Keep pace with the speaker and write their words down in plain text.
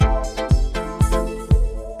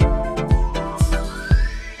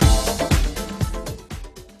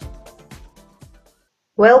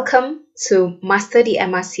Welcome to Master the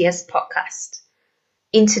MRCS podcast.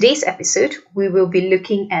 In today's episode, we will be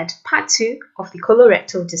looking at part 2 of the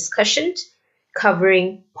colorectal discussion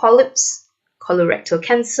covering polyps, colorectal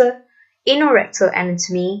cancer, anorectal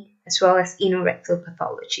anatomy, as well as anorectal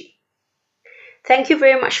pathology. Thank you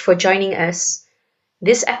very much for joining us.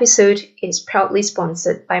 This episode is proudly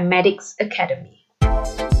sponsored by Medics Academy.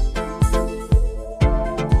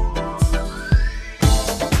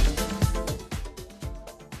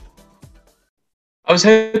 I was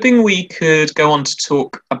hoping we could go on to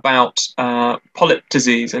talk about polyp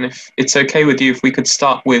disease, and if it's okay with you, if we could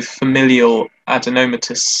start with familial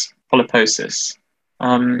adenomatous polyposis.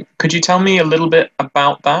 Could you tell me a little bit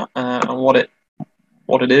about that, what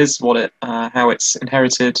it is, how it's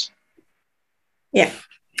inherited? Yeah.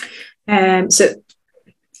 So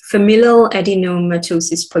familial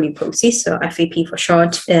adenomatosis polyposis, or FAP for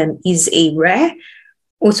short, is a rare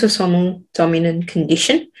autosomal dominant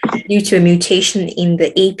condition due to a mutation in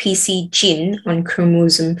the APC gene on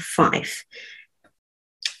chromosome 5.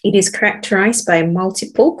 It is characterized by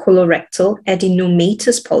multiple colorectal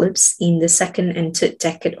adenomatous polyps in the second and third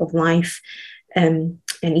decade of life, and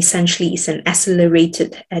essentially is an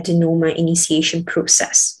accelerated adenoma initiation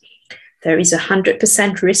process. There is a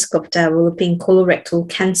 100% risk of developing colorectal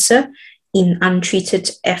cancer in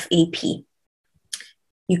untreated FAP.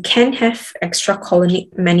 You can have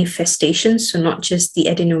extracolonic manifestations, so not just the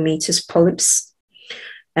adenomatous polyps.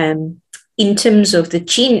 In terms of the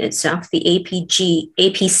gene itself, the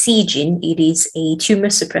APC gene, it is a tumor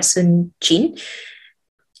suppressant gene.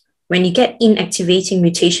 When you get inactivating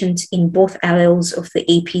mutations in both alleles of the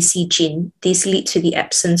APC gene, these lead to the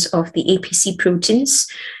absence of the APC proteins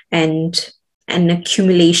and an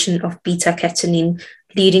accumulation of beta-catenin,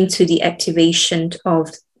 leading to the activation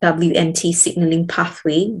of WNT signaling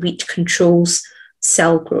pathway, which controls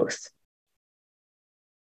cell growth.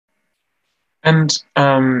 And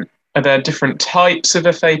are there different types of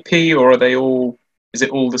FAP, or is it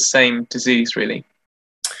all the same disease, really?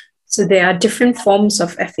 So there are different forms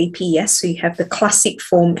of FAP, yes. So you have the classic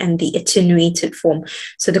form and the attenuated form.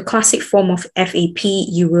 So the classic form of FAP,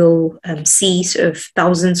 you will see sort of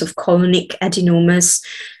thousands of colonic adenomas.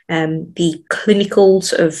 The clinical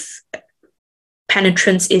sort of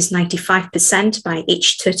penetrance is 95% by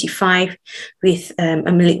age 35, with a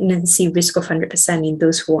malignancy risk of 100% in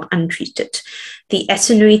those who are untreated. The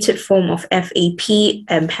attenuated form of FAP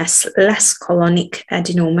has less colonic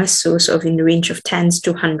adenomas, so sort of in the range of tens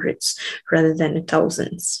to hundreds rather than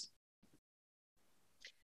thousands.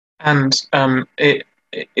 And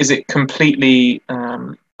is it completely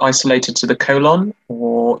isolated to the colon,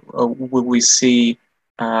 or will we see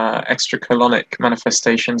extracolonic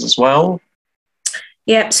manifestations as well?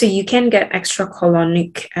 Yeah, so you can get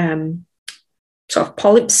extracolonic sort of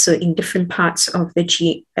polyps, so in different parts of the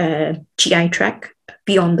GI tract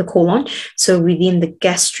beyond the colon. So within the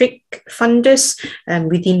gastric fundus,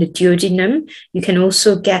 within the duodenum, you can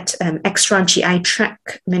also get extra GI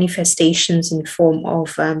tract manifestations in the form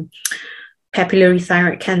of papillary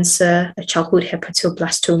thyroid cancer, childhood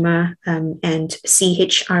hepatoblastoma, and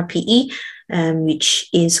CHRPE, which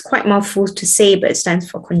is quite mouthful to say, but it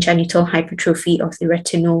stands for congenital hypertrophy of the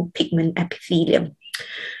retinal pigment epithelium.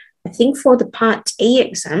 I think for the Part A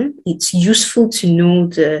exam, it's useful to know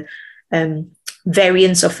the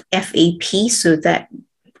variants of FAP, so that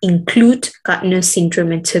include Gardner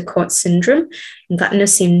syndrome and Turcot syndrome. And Gardner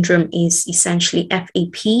syndrome is essentially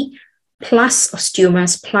FAP plus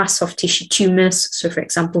osteomas plus soft tissue tumors. So for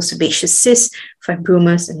example, sebaceous cysts,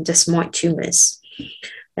 fibromas, and desmoid tumors.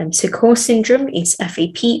 Turcot syndrome is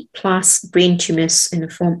FAP plus brain tumors in the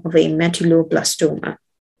form of a medulloblastoma.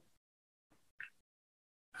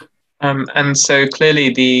 And so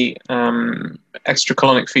clearly the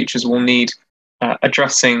extracolonic features will need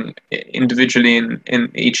addressing individually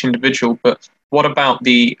in each individual, but what about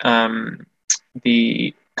the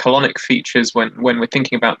colonic features when we're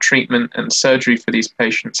thinking about treatment and surgery for these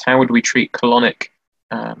patients? How would we treat colonic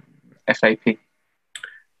FAP?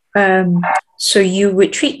 So you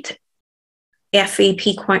would treat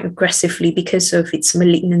FAP quite aggressively because of its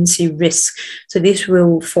malignancy risk. So this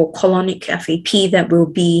will, for colonic FAP, that will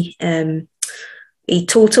be a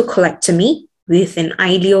total colectomy with an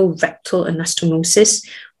ileal rectal anastomosis,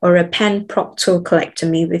 or a panproctal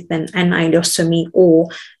colectomy with an anileostomy, or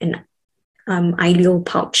an ileal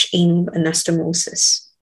pouch anal anastomosis.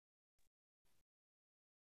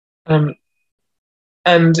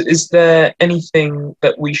 And is there anything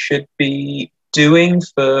that we should be doing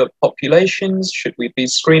for populations? Should we be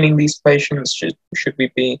screening these patients? Should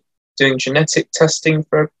we be doing genetic testing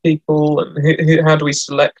for people? And how do we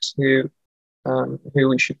select who who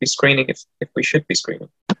we should be screening if we should be screening?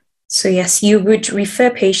 So yes, you would refer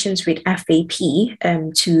patients with FAP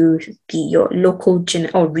to your local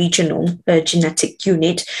or regional genetic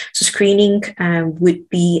unit. So screening would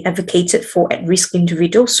be advocated for at-risk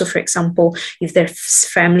individuals. So for example, if there's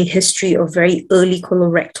family history of very early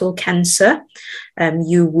colorectal cancer,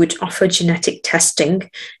 you would offer genetic testing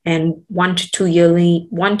and 1 to 2 yearly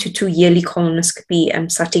colonoscopy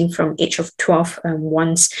starting from age of 12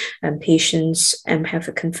 once patients have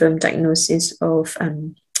a confirmed diagnosis of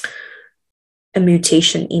a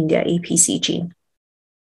mutation in their APC gene.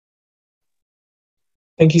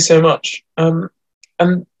 Thank you so much. And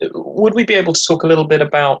would we be able to talk a little bit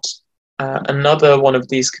about another one of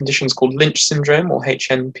these conditions called Lynch syndrome, or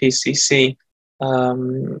HNPCC,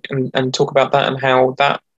 and talk about that and how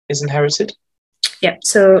that is inherited? Yeah,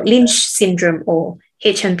 so Lynch syndrome, or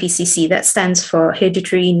HNPCC, that stands for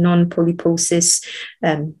hereditary non-polyposis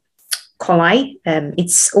coli.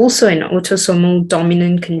 It's also an autosomal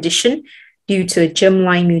dominant condition due to a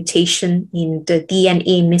germline mutation in the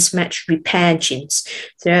DNA mismatch repair genes.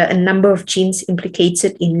 There are a number of genes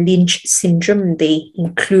implicated in Lynch syndrome. They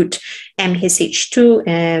include MHH2,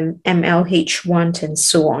 MLH1, and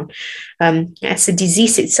so on. As a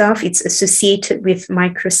disease itself, it's associated with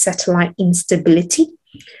microsatellite instability.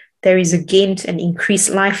 There is again an increased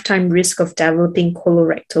lifetime risk of developing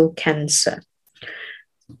colorectal cancer.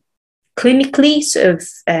 Clinically,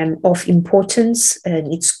 of importance,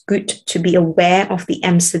 it's good to be aware of the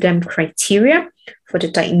Amsterdam criteria for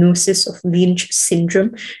the diagnosis of Lynch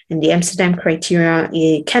syndrome. And the Amsterdam criteria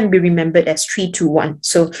can be remembered as 3-to-1.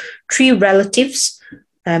 So 3 relatives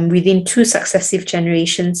within 2 successive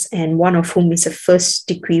generations, and one of whom is a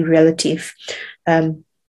first-degree relative. That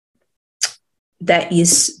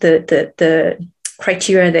is the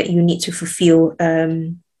criteria that you need to fulfill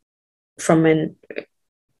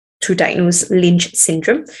to diagnose Lynch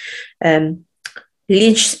syndrome.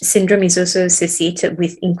 Lynch syndrome is also associated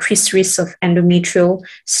with increased risk of endometrial,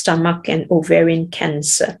 stomach, and ovarian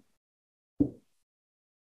cancer.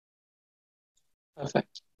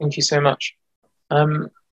 Perfect. Thank you so much.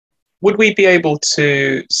 Would we be able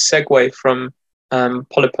to segue from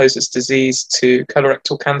polyposis disease to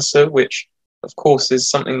colorectal cancer, which of course is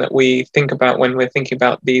something that we think about when we're thinking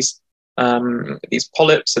about these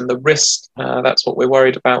polyps and the risk? That's what we're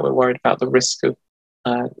worried about. We're worried about the risk of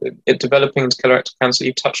it developing into colorectal cancer.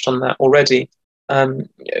 You touched on that already.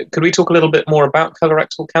 Could we talk a little bit more about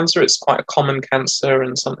colorectal cancer? It's quite a common cancer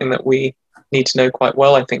and something that we need to know quite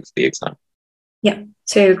well, I think, for the exam. Yeah,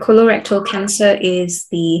 so colorectal cancer is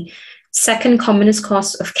the second commonest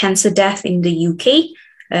cause of cancer death in the UK.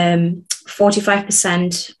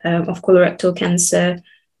 45% of colorectal cancer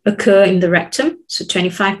occur in the rectum, so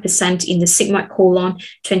 25% in the sigmoid colon,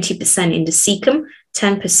 20% in the cecum,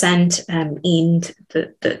 10% in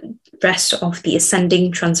the rest of the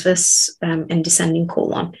ascending, transverse, and descending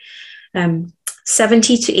colon.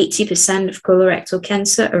 70 to 80% of colorectal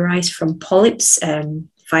cancer arise from polyps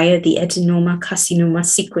via the adenoma-carcinoma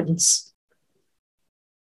sequence.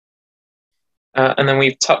 And then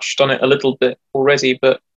we've touched on it a little bit already,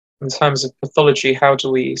 but in terms of pathology, how do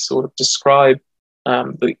we sort of describe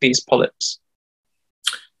these polyps?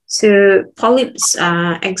 So polyps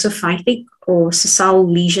are exophytic or sessile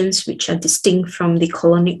lesions which are distinct from the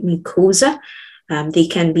colonic mucosa. They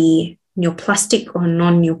can be neoplastic or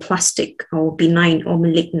non-neoplastic, or benign or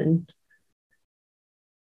malignant.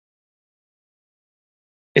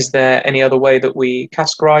 Is there any other way that we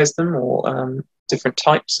categorize them, or different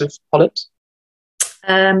types of polyps?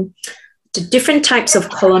 The different types of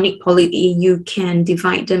colonic polyp, you can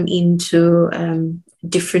divide them into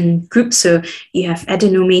different groups. So you have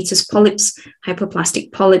adenomatous polyps,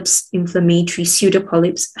 hyperplastic polyps, inflammatory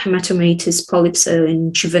pseudopolyps, hematomatous polyps,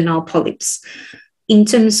 and juvenile polyps. In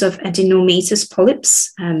terms of adenomatous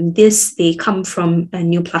polyps, they come from a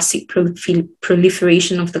neoplastic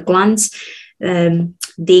proliferation of the glands.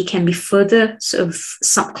 They can be further sort of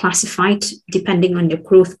subclassified depending on their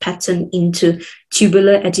growth pattern into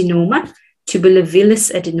tubular adenoma, tubular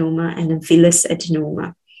villus adenoma, and a villus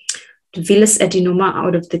adenoma. The villus adenoma,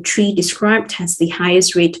 out of the 3 described, has the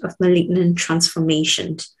highest rate of malignant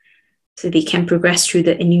transformation. So they can progress through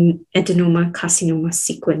the adenoma-carcinoma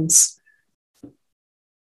sequence.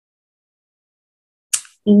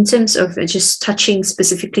 In terms of just touching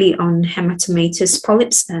specifically on hematomatous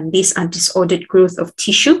polyps, these are disordered growth of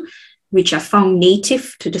tissue which are found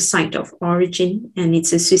native to the site of origin, and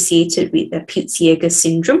it's associated with Peutz-Jeghers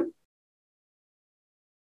syndrome.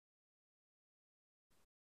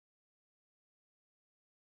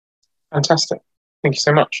 Fantastic. Thank you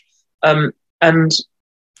so much. And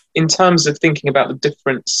in terms of thinking about the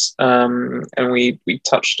difference, and we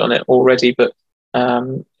touched on it already, but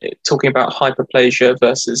talking about hyperplasia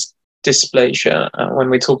versus dysplasia, when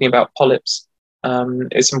we're talking about polyps,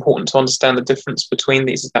 it's important to understand the difference between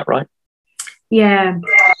these. Is that right? Yeah.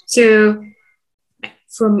 So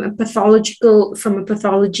from a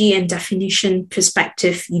pathology and definition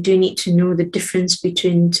perspective, you do need to know the difference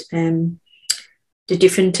between the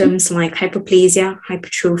different terms like hyperplasia,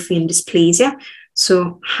 hypertrophy, and dysplasia.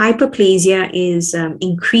 So hyperplasia is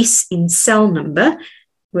increase in cell number,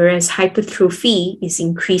 whereas hypertrophy is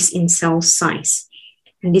increase in cell size.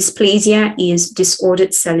 And dysplasia is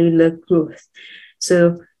disordered cellular growth.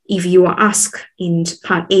 So if you are asked in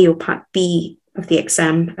part A or part B of the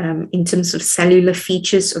exam, in terms of cellular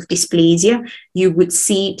features of dysplasia, you would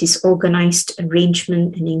see disorganized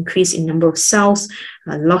arrangement, an increase in number of cells,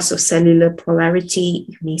 loss of cellular polarity.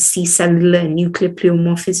 You may see cellular and nuclear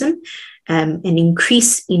pleomorphism, an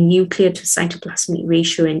increase in nuclear to cytoplasmic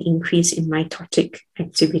ratio, and increase in mitotic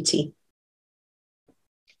activity.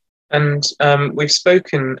 And we've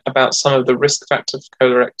spoken about some of the risk factors for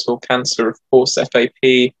colorectal cancer, of course,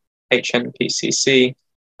 FAP, HNPCC.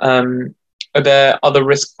 Are there other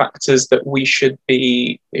risk factors that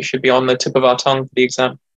it should be on the tip of our tongue for the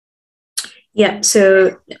exam? Yeah,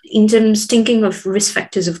 so in terms thinking of risk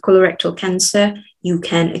factors of colorectal cancer, you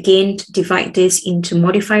can again divide this into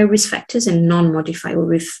modifiable risk factors and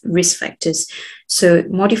non-modifiable risk factors. So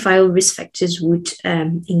modifiable risk factors would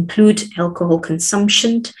include alcohol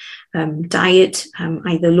consumption, diet,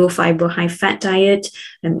 either low fiber, high fat diet,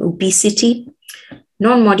 obesity.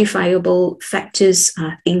 Non-modifiable factors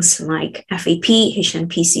are things like FAP,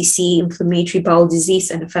 HNPCC, inflammatory bowel disease,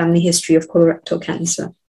 and a family history of colorectal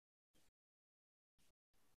cancer.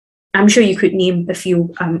 I'm sure you could name a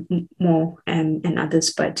few more and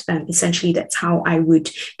others, but essentially that's how I would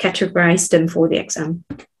categorize them for the exam.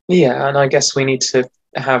 Yeah, and I guess we need to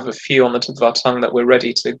have a few on the tip of our tongue that we're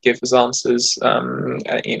ready to give as answers.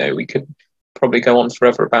 We could probably go on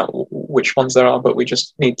forever about which ones there are, but we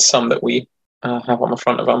just need some that we have on the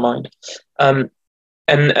front of our mind. And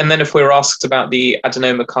then if we're asked about the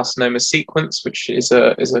adenoma-carcinoma sequence, which is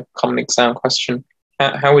a common exam question,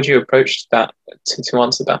 how would you approach that to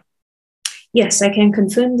answer that? Yes, I can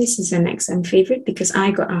confirm this is an exam favorite because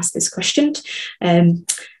I got asked this question.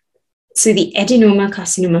 So the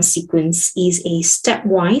adenoma-carcinoma sequence is a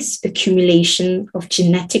stepwise accumulation of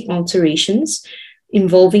genetic alterations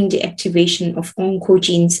involving the activation of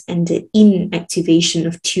oncogenes and the inactivation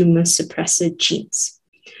of tumor suppressor genes.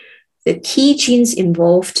 The key genes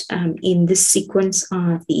involved in this sequence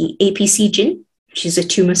are the APC gene, which is a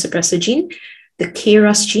tumor suppressor gene, the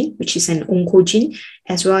KRAS gene, which is an oncogene,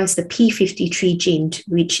 as well as the P53 gene,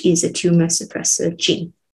 which is a tumor suppressor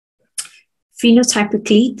gene.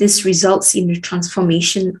 Phenotypically, this results in the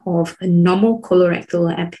transformation of a normal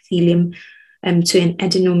colorectal epithelium to an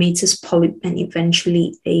adenomatous polyp and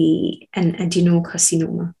eventually an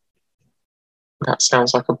adenocarcinoma. That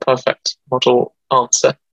sounds like a perfect model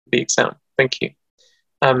answer for the exam. Thank you.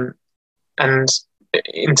 And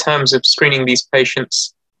in terms of screening these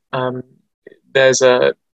patients, there's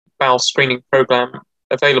a bowel screening program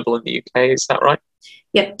available in the UK, is that right?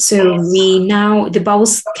 Yep, so the bowel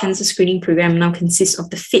cancer screening program now consists of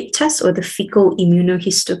the FIT test or the fecal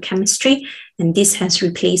immunohistochemistry, and this has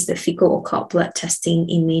replaced the fecal or cord blood testing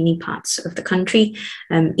in many parts of the country.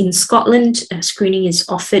 In Scotland, screening is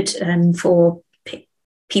offered for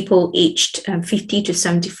people aged 50 to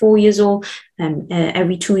 74 years old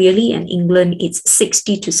every 2 yearly, and England it's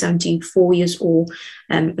 60 to 74 years old,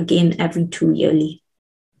 again every 2 yearly.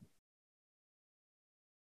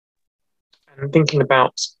 And thinking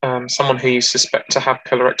about someone who you suspect to have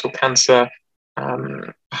colorectal cancer,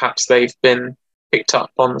 perhaps they've been picked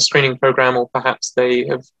up on the screening program, or perhaps they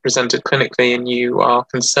have presented clinically and you are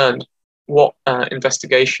concerned. What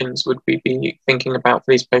investigations would we be thinking about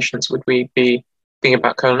for these patients? Would we be thinking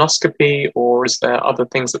about colonoscopy, or is there other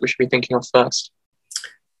things that we should be thinking of first?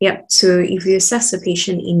 Yep. So if you assess a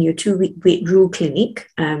patient in your 2-week weight rule clinic,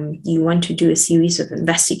 you want to do a series of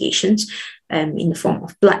investigations in the form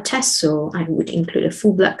of blood tests. So I would include a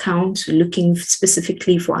full blood count, so looking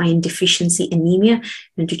specifically for iron deficiency anemia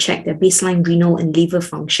and to check their baseline renal and liver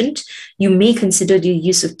function. You may consider the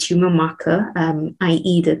use of tumor marker,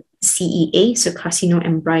 i.e. the CEA, so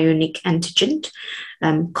carcinoembryonic antigen,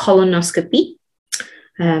 colonoscopy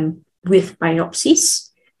with biopsies,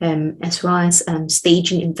 as well as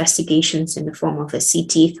staging investigations in the form of a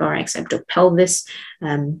CT, thorax, abdo-pelvis,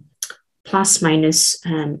 plus minus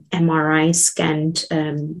MRI scanned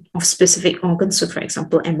of specific organs. So, for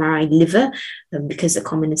example, MRI liver, because the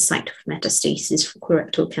commonest site of metastasis for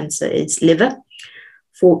colorectal cancer is liver.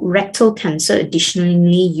 For rectal cancer,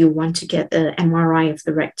 additionally, you want to get an MRI of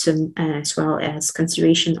the rectum as well as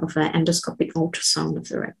consideration of an endoscopic ultrasound of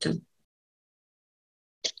the rectum.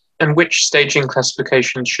 And which staging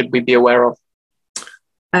classification should we be aware of?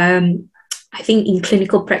 I think in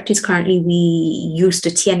clinical practice currently we use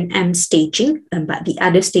the TNM staging, but the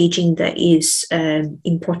other staging that is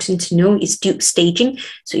important to know is Duke staging.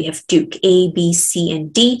 So you have Duke A, B, C,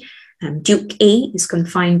 and D. Duke A is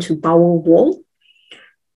confined to bowel wall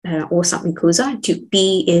or submucosa. Duke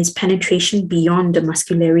B is penetration beyond the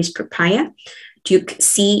muscularis propria. Duke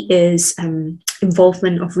C is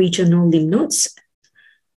involvement of regional lymph nodes.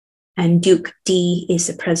 And Duke D is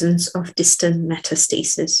the presence of distant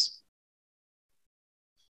metastasis.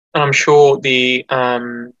 I'm sure the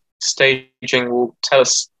staging will tell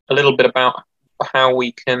us a little bit about how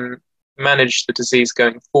we can manage the disease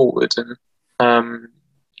going forward,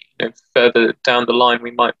 and further down the line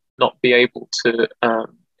we might not be able to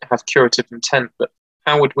have curative intent, but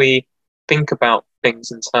how would we think about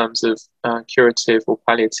things in terms of curative or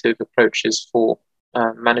palliative approaches for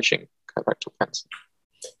managing colorectal cancer?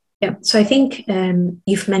 Yeah, so I think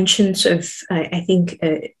you've mentioned sort of, I think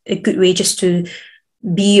a good way just to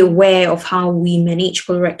be aware of how we manage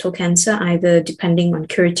colorectal cancer, either depending on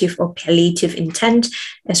curative or palliative intent,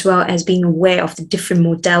 as well as being aware of the different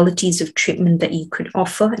modalities of treatment that you could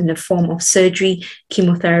offer in the form of surgery,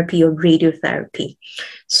 chemotherapy, or radiotherapy.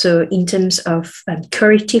 So in terms of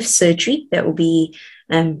curative surgery, that will be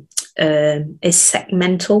a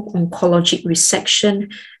segmental oncologic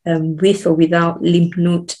resection with or without lymph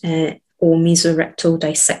node or mesorectal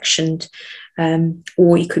dissection.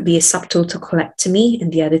 Or it could be a subtotal colectomy.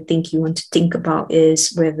 And the other thing you want to think about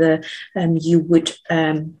is whether you would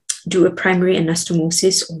do a primary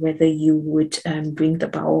anastomosis or whether you would bring the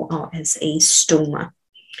bowel out as a stoma.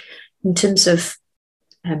 In terms of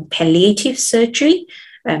palliative surgery,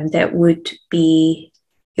 that would be,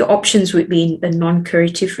 your options would be a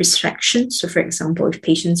non-curative resection. So for example, if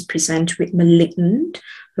patients present with malignant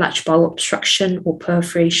large bowel obstruction or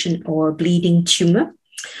perforation or bleeding tumor,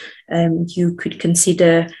 you could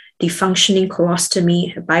consider defunctioning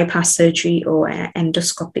colostomy, bypass surgery, or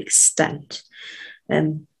endoscopic stent.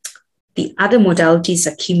 The other modalities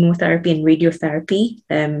are chemotherapy and radiotherapy,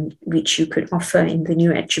 which you could offer in the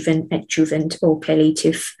neoadjuvant, adjuvant, or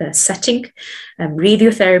palliative setting.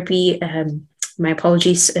 Radiotherapy, my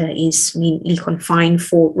apologies, is mainly confined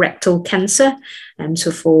for rectal cancer.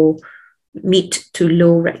 So for mid to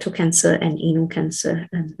low rectal cancer and anal cancer,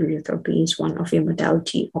 and radiotherapy is one of your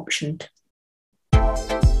modality options.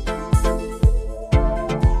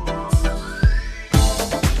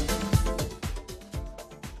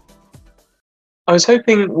 I was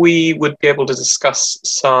hoping we would be able to discuss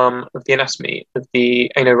some of the anatomy of the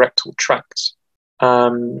anorectal tract.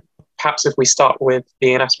 Perhaps if we start with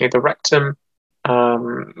the anatomy of the rectum,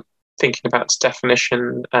 thinking about its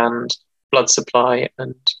definition and blood supply,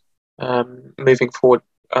 and moving forward,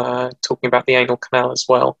 talking about the anal canal as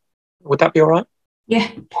well. Would that be all right? Yeah.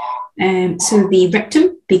 So the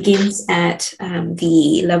rectum begins at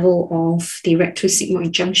the level of the rectosigmoid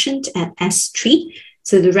junction at S3.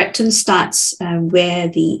 So the rectum starts where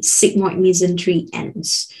the sigmoid mesentery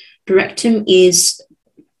ends. The rectum is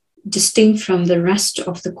distinct from the rest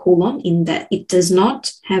of the colon in that it does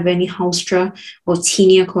not have any haustra or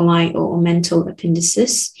tinea coli or omental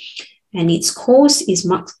appendices, and its course is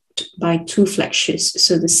marked by two flexures,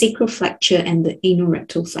 so the sacral flexure and the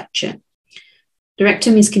anorectal flexure. The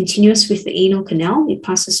rectum is continuous with the anal canal. It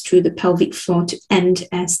passes through the pelvic floor to end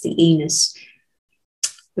as the anus.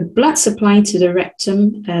 The blood supply to the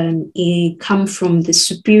rectum comes from the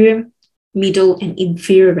superior, middle, and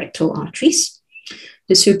inferior rectal arteries.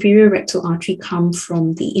 The superior rectal artery comes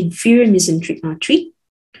from the inferior mesenteric artery.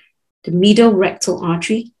 The middle rectal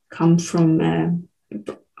artery comes from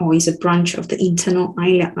or is a branch of the internal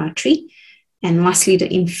iliac artery. And lastly,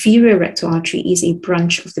 the inferior rectal artery is a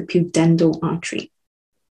branch of the pudendal artery.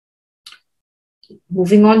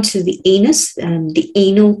 Moving on to the anus, the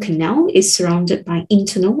anal canal is surrounded by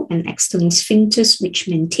internal and external sphincters which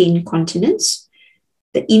maintain continence.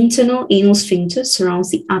 The internal anal sphincter surrounds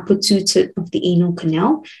the upper two-thirds of the anal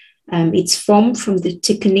canal. It's formed from the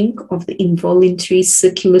thickening of the involuntary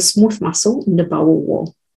circular smooth muscle in the bowel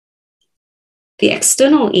wall. The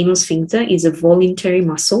external anal sphincter is a voluntary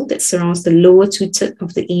muscle that surrounds the lower two-thirds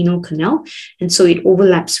of the anal canal, and so it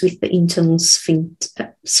overlaps with the internal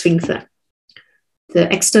sphincter.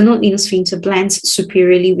 The external anal sphincter blends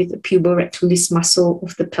superiorly with the puborectalis muscle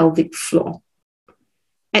of the pelvic floor.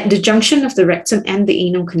 At the junction of the rectum and the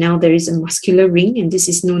anal canal, there is a muscular ring, and this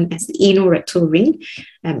is known as the anorectal ring.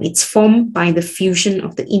 It's formed by the fusion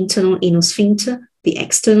of the internal anal sphincter the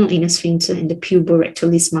external anal sphincter, and the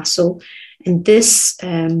puborectalis muscle. And this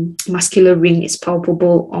muscular ring is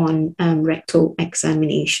palpable on rectal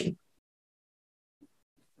examination.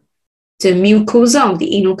 The mucosa of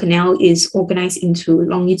the anal canal is organized into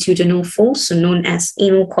longitudinal folds, so known as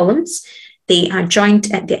anal columns. They are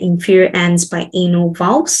joined at their inferior ends by anal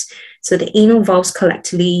valves. So the anal valves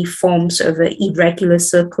collectively form sort of an irregular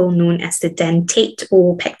circle known as the dentate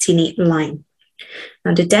or pectinate line.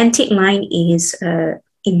 Now, the dentate line is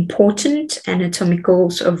important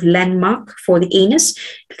anatomical sort of landmark for the anus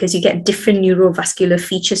because you get different neurovascular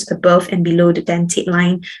features above and below the dentate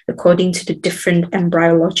line according to the different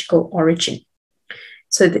embryological origin.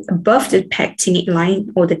 So above the pectinate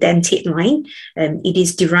line or the dentate line, it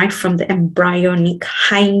is derived from the embryonic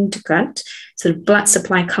hindgut. So the blood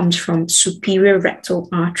supply comes from superior rectal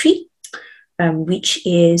artery, which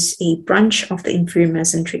is a branch of the inferior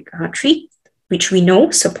mesenteric artery, which we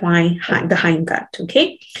know supply the hindgut,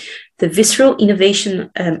 okay? The visceral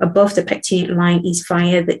innervation above the pectinate line is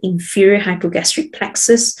via the inferior hypogastric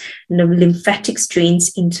plexus, and the lymphatics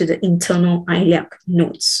drains into the internal iliac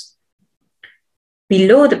nodes.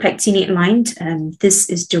 Below the pectinate line, this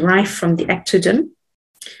is derived from the ectoderm.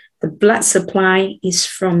 The blood supply is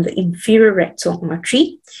from the inferior rectal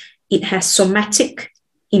artery. It has somatic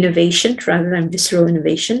innervation rather than visceral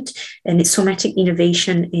innervation, and its somatic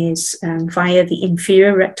innervation is via the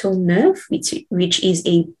inferior rectal nerve, which is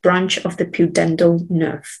a branch of the pudendal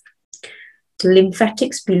nerve. The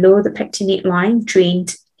lymphatics below the pectinate line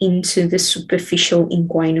drained into the superficial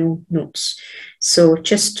inguinal nodes. So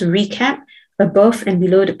just to recap, above and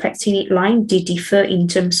below the pectinate line, they differ in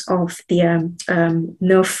terms of the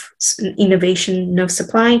nerve innervation, nerve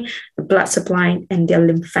supply, the blood supply, and their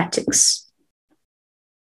lymphatics.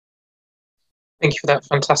 Thank you for that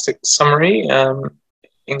fantastic summary,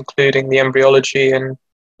 including the embryology and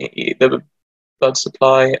the blood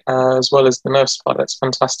supply, as well as the nerve supply. That's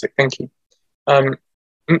fantastic. Thank you.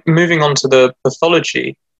 Moving on to the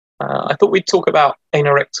pathology, I thought we'd talk about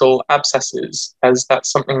anorectal abscesses, as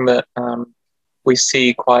that's something that we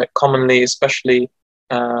see quite commonly, especially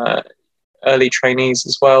early trainees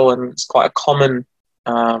as well, and it's quite a common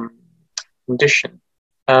condition.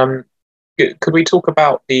 Could we talk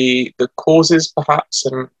about the causes, perhaps,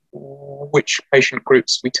 and which patient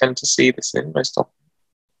groups we tend to see this in most often?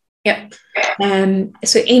 Yeah.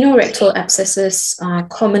 So anorectal abscesses are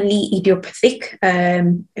commonly idiopathic.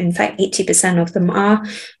 In fact, 80% of them are.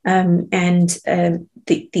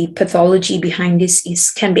 The pathology behind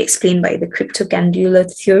this can be explained by the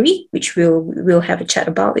cryptoglandular theory, which we'll have a chat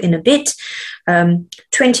about in a bit.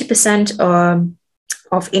 20%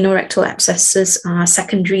 of anorectal abscesses are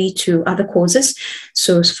secondary to other causes.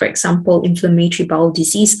 So, for example, inflammatory bowel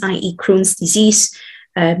disease, i.e. Crohn's disease,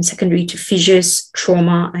 secondary to fissures,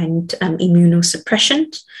 trauma, and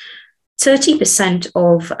immunosuppression. 30%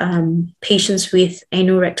 of patients with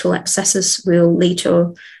anorectal abscesses will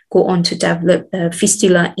later go on to develop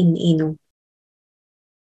fistula in anal.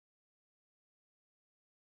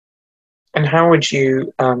 And how would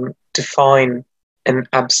you define an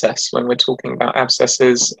abscess when we're talking about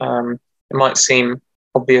abscesses? It might seem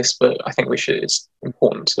obvious, but I think it's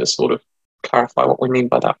important to sort of clarify what we mean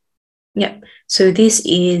by that. Yeah, so this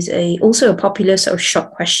is also a popular sort of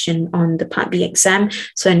short question on the Part B exam.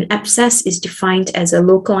 So an abscess is defined as a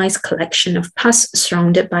localized collection of pus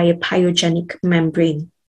surrounded by a pyogenic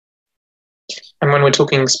membrane. And when we're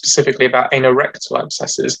talking specifically about anorectal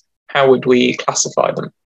abscesses, how would we classify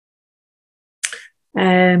them?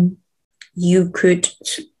 You could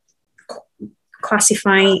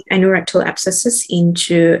classify anorectal abscesses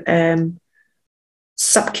into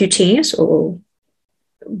subcutaneous, or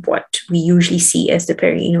what we usually see as the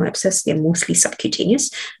perianal abscess. They're mostly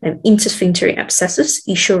subcutaneous. Intersphincteric abscesses,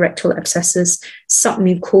 ischiorectal abscesses,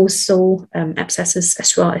 submucosal abscesses,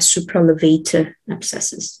 as well as supralevator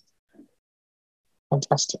abscesses.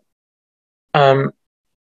 Fantastic. And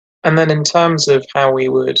then in terms of how we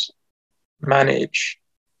would manage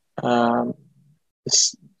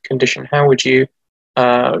this condition, how would you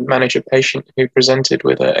manage a patient who presented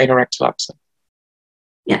with an anorectal abscess?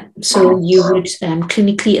 Yeah, so you would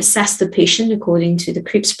clinically assess the patient according to the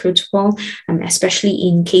Cribs protocol, especially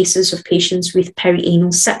in cases of patients with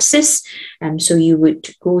perianal sepsis. So you would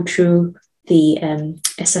go through the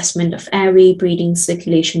assessment of airway, breathing,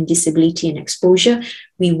 circulation, disability, and exposure.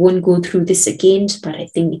 We won't go through this again, but I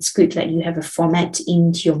think it's good that you have a format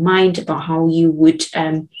into your mind about how you would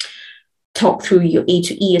talk through your A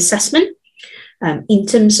to E assessment. In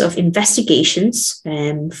terms of investigations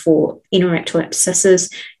for anorectal abscesses,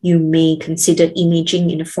 you may consider imaging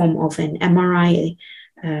in the form of an MRI,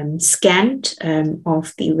 scan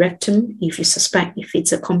of the rectum if you suspect if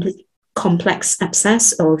it's a complex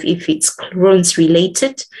abscess or if it's Crohn's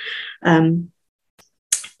related.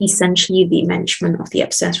 Essentially, the management of the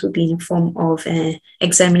abscess would be in the form of an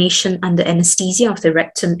examination under anesthesia of the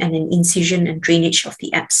rectum and an incision and drainage of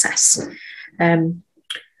the abscess.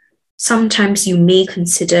 Sometimes you may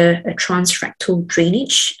consider a transrectal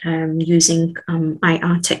drainage using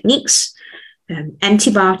IR techniques.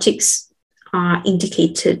 Antibiotics are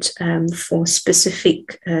indicated for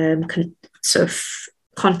specific sort of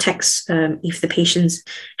contexts if the patients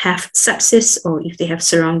have sepsis or if they have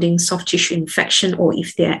surrounding soft tissue infection or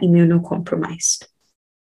if they are immunocompromised.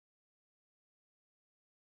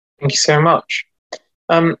 Thank you so much.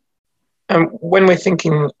 And when we're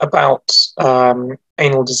thinking about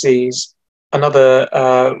anal disease, another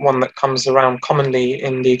one that comes around commonly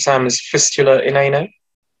in the exam is fistula in ano.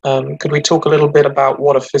 Could we talk a little bit about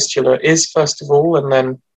what a fistula is, first of all, and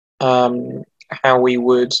then how we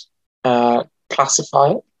would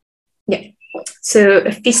classify it? Yeah. So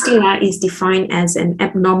a fistula is defined as an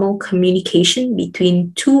abnormal communication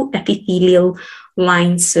between two epithelial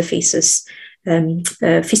line surfaces.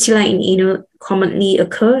 Fistula in ano commonly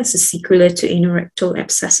occur as a sequela to anorectal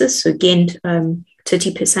abscesses. So again,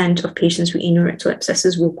 30% of patients with anorectal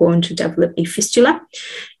abscesses will go on to develop a fistula.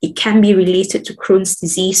 It can be related to Crohn's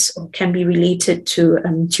disease or can be related to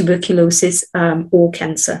tuberculosis or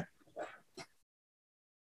cancer.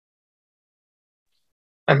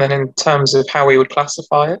 And then in terms of how we would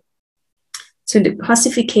classify it? So the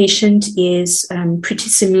classification is pretty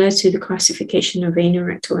similar to the classification of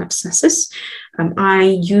anorectal abscesses. I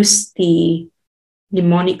use the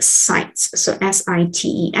mnemonic SITES, so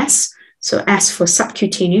SITES. So S for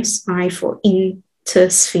subcutaneous, I for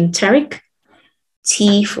intersphincteric,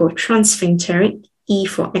 T for transsphincteric, E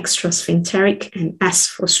for extrasphincteric, and S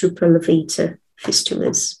for supralevator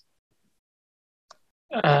fistulas.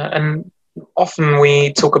 And often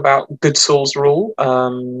we talk about Goodsall's rule,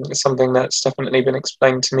 something that's definitely been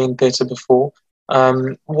explained to me in theatre before.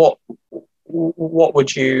 What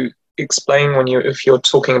would you explain if you're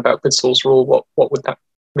talking about Goodsall's rule? What would that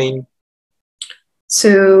mean?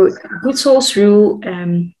 So Goodsall's rule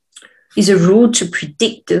is a rule to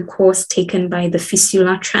predict the course taken by the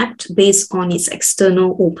fistula tract based on its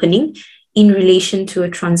external opening in relation to a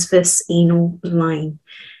transverse anal line.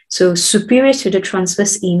 So superior to the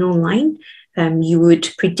transverse anal line, you would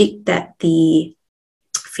predict that the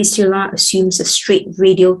fistula assumes a straight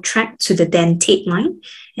radial tract to the dentate line.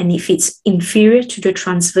 And if it's inferior to the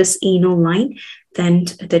transverse anal line, then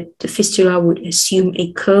the fistula would assume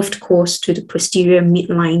a curved course to the posterior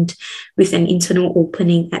midline with an internal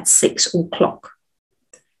opening at 6 o'clock.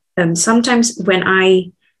 Sometimes when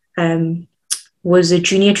I was a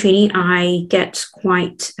junior trainee, I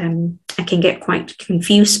can get quite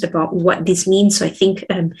confused about what this means. So I think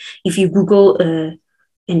if you Google an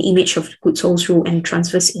image of Goodsall's rule and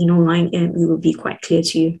transverse anal line, it will be quite clear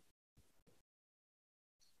to you.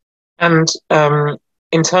 And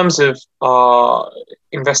in terms of our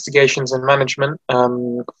investigations and management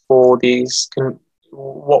for these,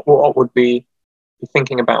 what would we be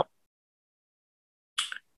thinking about?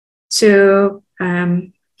 So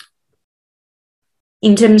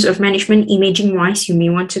in terms of management, imaging-wise, you may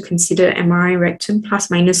want to consider MRI rectum plus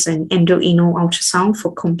minus an endoanal ultrasound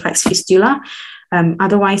for complex fistula.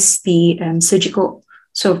 Otherwise, the surgical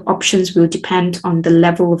sort of options will depend on the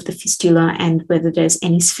level of the fistula and whether there's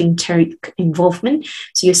any sphincteric involvement.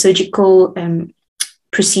 So your surgical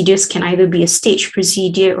procedures can either be a staged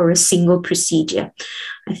procedure or a single procedure.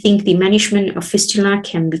 I think the management of fistula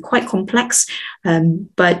can be quite complex,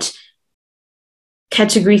 but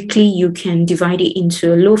categorically, you can divide it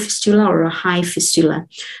into a low fistula or a high fistula.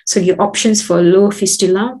 So your options for a low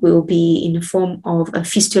fistula will be in the form of a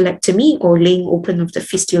fistulectomy or laying open of the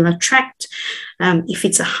fistula tract. If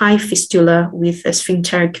it's a high fistula with a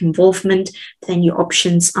sphincteric involvement, then your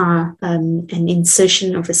options are an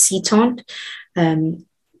insertion of a ceton,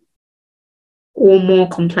 or more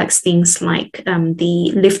complex things like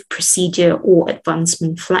the lift procedure or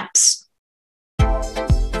advancement flaps.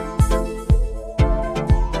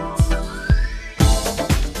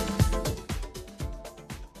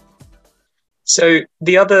 So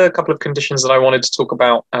the other couple of conditions that I wanted to talk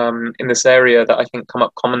about in this area that I think come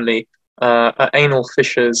up commonly are anal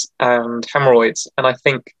fissures and hemorrhoids. And I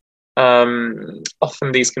think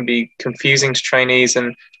often these can be confusing to trainees,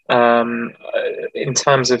 and in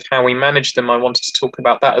terms of how we manage them, I wanted to talk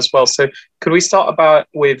about that as well. So could we start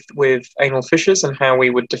with anal fissures and how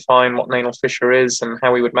we would define what an anal fissure is and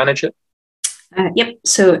how we would manage it? Yep,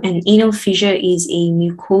 so an anal fissure is a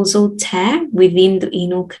mucosal tear within the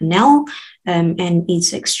anal canal, and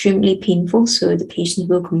it's extremely painful. So the patient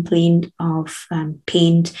will complain of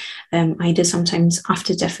pain either sometimes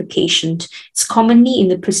after defecation. It's commonly in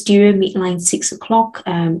the posterior midline 6 o'clock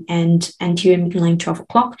and anterior midline 12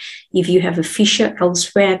 o'clock. If you have a fissure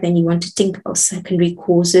elsewhere, then you want to think about secondary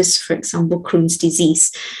causes, for example, Crohn's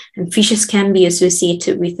disease. And fissures can be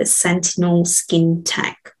associated with a sentinel skin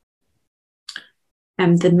tag.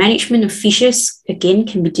 The management of fissures, again,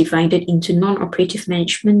 can be divided into non-operative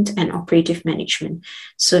management and operative management.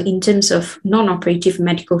 So in terms of non-operative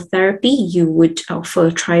medical therapy, you would offer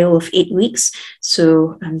a trial of 8 weeks.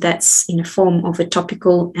 So that's in the form of a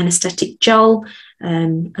topical anesthetic gel,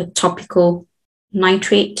 a topical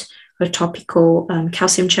nitrate, a topical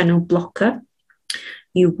calcium channel blocker.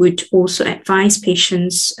 You would also advise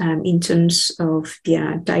patients in terms of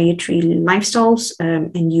their dietary lifestyles,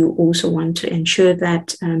 and you also want to ensure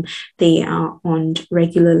that they are on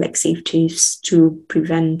regular laxatives to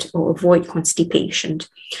prevent or avoid constipation.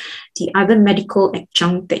 The other medical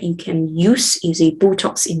adjunct that you can use is a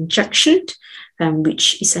Botox injection,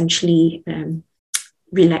 which essentially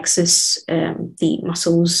relaxes the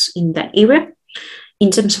muscles in that area. In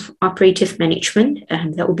terms of operative management,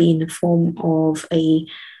 that will be in the form of a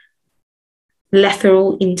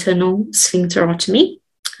lateral internal sphincterotomy,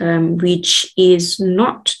 which is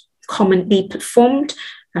not commonly performed,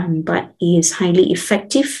 but is highly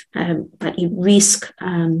effective, but it risks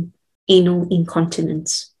anal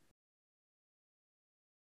incontinence.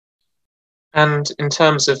 And in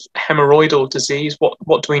terms of hemorrhoidal disease,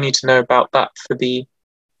 what do we need to know about that for the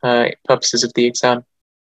purposes of the exam?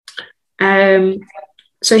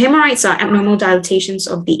 So hemorrhoids are abnormal dilatations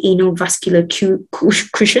of the anal vascular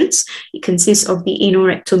cushions. It consists of the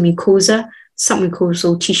anorectal mucosa,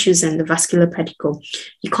 submucosal tissues, and the vascular pedicle.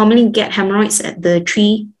 You commonly get hemorrhoids at the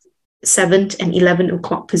 3, 7, and 11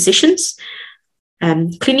 o'clock positions.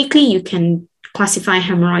 Clinically, you can classify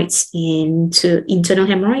hemorrhoids into internal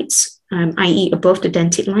hemorrhoids, i.e. above the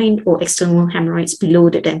dentate line, or external hemorrhoids below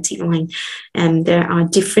the dentate line. And there are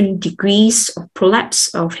different degrees of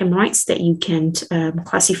prolapse of hemorrhoids that you can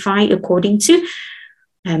classify according to.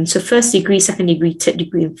 So first degree, second degree, third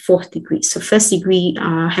degree, and fourth degree. So first degree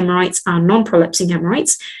hemorrhoids are non-prolapsing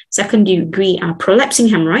hemorrhoids. Second degree are prolapsing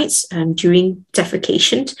hemorrhoids during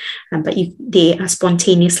defecation, but they are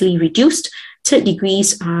spontaneously reduced. Third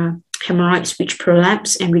degrees are hemorrhoids which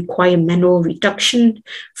prolapse and require manual reduction.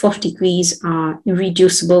 Fourth degrees are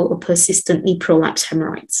irreducible or persistently prolapsed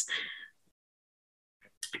hemorrhoids.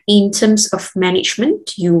 In terms of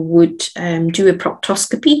management, you would do a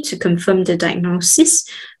proctoscopy to confirm the diagnosis,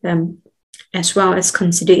 as well as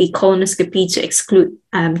consider a colonoscopy to exclude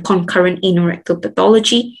concurrent anorectal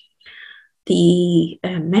pathology. The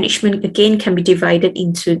management, again, can be divided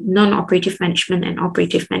into non-operative management and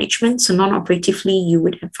operative management. So non-operatively, you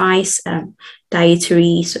would advise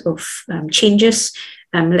dietary sort of changes,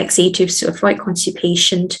 laxatives to avoid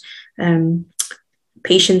constipation.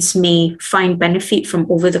 Patients may find benefit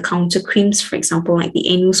from over-the-counter creams, for example, like the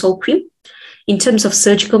Anusol cream. In terms of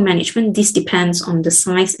surgical management, this depends on the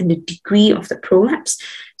size and the degree of the prolapse.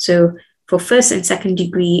 So for first and second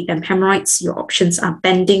degree hemorrhoids, your options are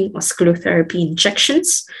bending or sclerotherapy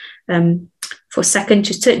injections. For second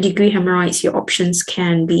to third degree hemorrhoids, your options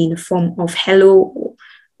can be in the form of HALO,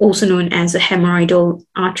 also known as a hemorrhoidal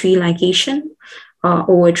artery ligation,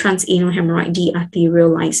 or a transanal hemorrhoid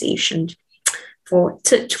dearterialization. For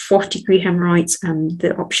third to fourth degree hemorrhoids,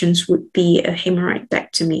 the options would be a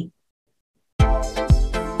hemorrhoidectomy.